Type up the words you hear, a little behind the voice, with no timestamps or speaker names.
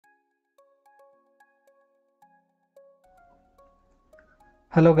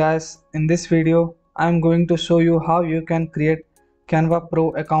Hello guys, in this video I am going to show you how you can create Canva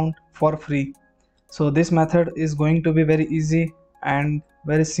Pro account for free. So this method is going to be very easy and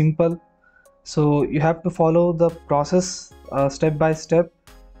very simple. So you have to follow the process step by step.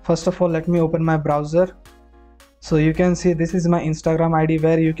 First of all, let me open my browser. So you can see this is my Instagram ID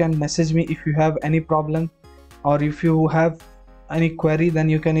where you can message me if you have any problem or if you have any query, then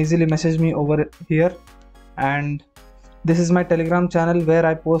you can easily message me over here. And this is my Telegram channel where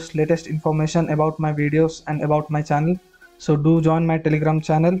I post latest information about my videos and about my channel. So do join my Telegram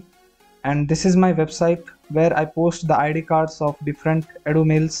channel. And this is my website where I post the ID cards of different edu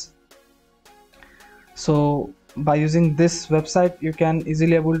mails. So by using this website you can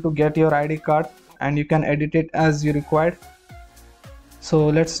easily able to get your ID card and you can edit it as you required. So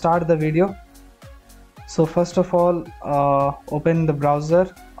let's start the video. So first of all, open the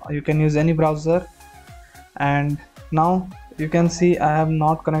browser. You can use any browser, and now you can see I have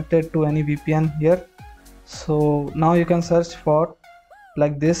not connected to any VPN here. So now you can search for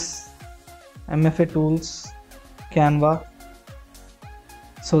like this MFA tools Canva.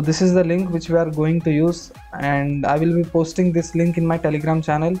 So this is the link which we are going to use, and I will be posting this link in my Telegram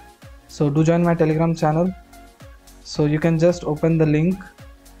channel. So do join my Telegram channel. So you can just open the link,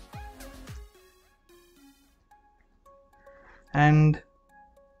 and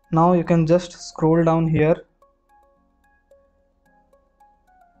now you can just scroll down here.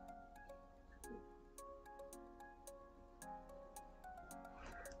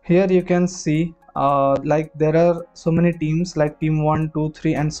 Here you can see like there are so many teams like team 1, 2,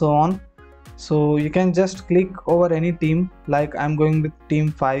 3 and so on. So you can just click over any team, like I'm going with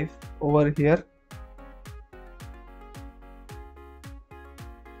team 5 over here.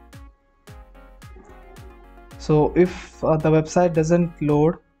 So if the website doesn't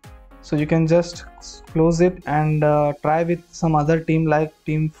load, so you can just close it and try with some other team like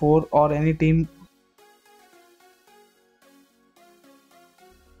team 4 or any team.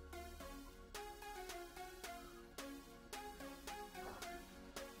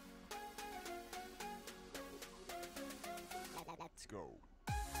 Let's go.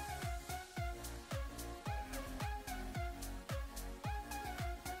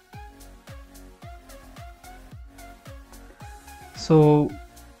 So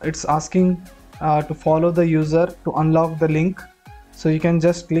it's asking to follow the user to unlock the link. So you can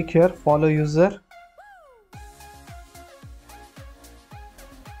just click here, follow user.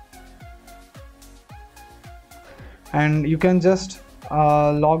 And you can just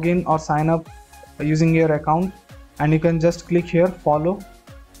log in or sign up using your account, and you can just click here, follow.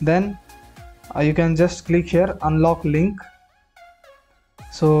 Then you can just click here, unlock link.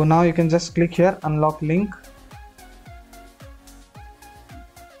 So now you can just click here, unlock link.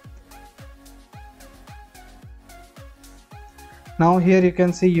 Now here you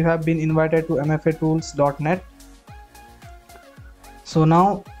can see you have been invited to mfatools.net. So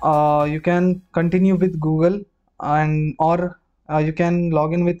now you can continue with Google and or you can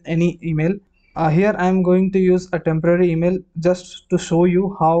log in with any email. Here I am going to use a temporary email just to show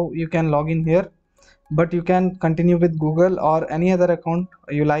you how you can log in here, but you can continue with Google or any other account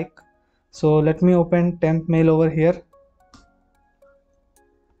you like. So let me open temp mail over here.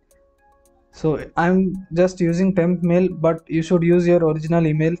 So I'm just using temp mail, but you should use your original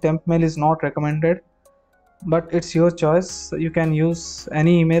email. Temp mail is not recommended, but it's your choice. You can use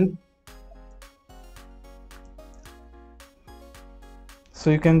any email. So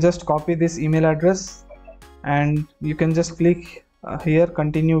you can just copy this email address and you can just click here,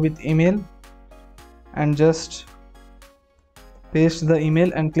 continue with email, and just paste the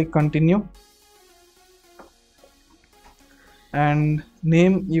email and click continue. And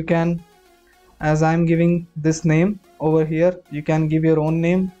name, you can, as I'm giving this name over here, you can give your own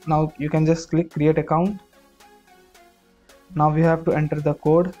name. Now you can just click create account. Now we have to enter the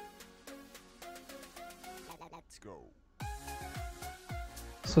code. Let's go.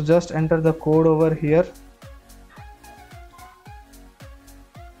 So just enter the code over here.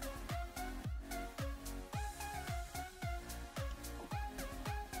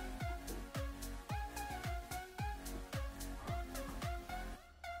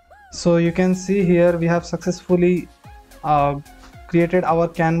 So you can see here we have successfully created our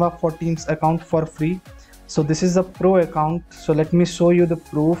Canva for Teams account for free. So this is a pro account. So let me show you the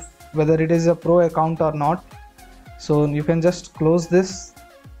proof whether it is a pro account or not. So you can just close this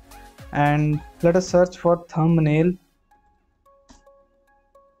and let us search for thumbnail.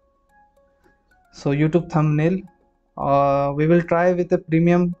 So YouTube thumbnail. We will try with a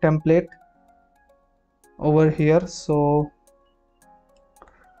premium template over here. So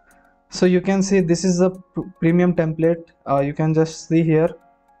So you can see this is a premium template. You can just see here,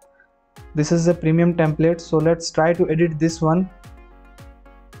 this is a premium template. So let's try to edit this one,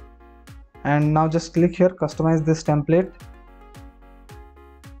 and now just click here, customize this template.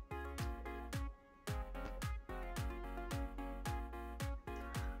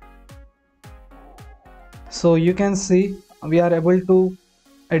 So you can see we are able to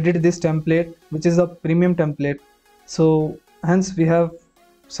edit this template, which is a premium template. So hence we have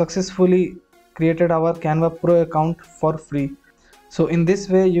successfully created our Canva Pro account for free. So in this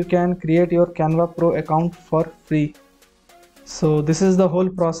way you can create your Canva Pro account for free. So this is the whole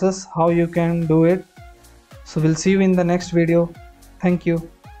process how you can do it. So we'll see you in the next video. Thank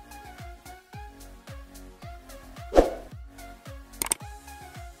you.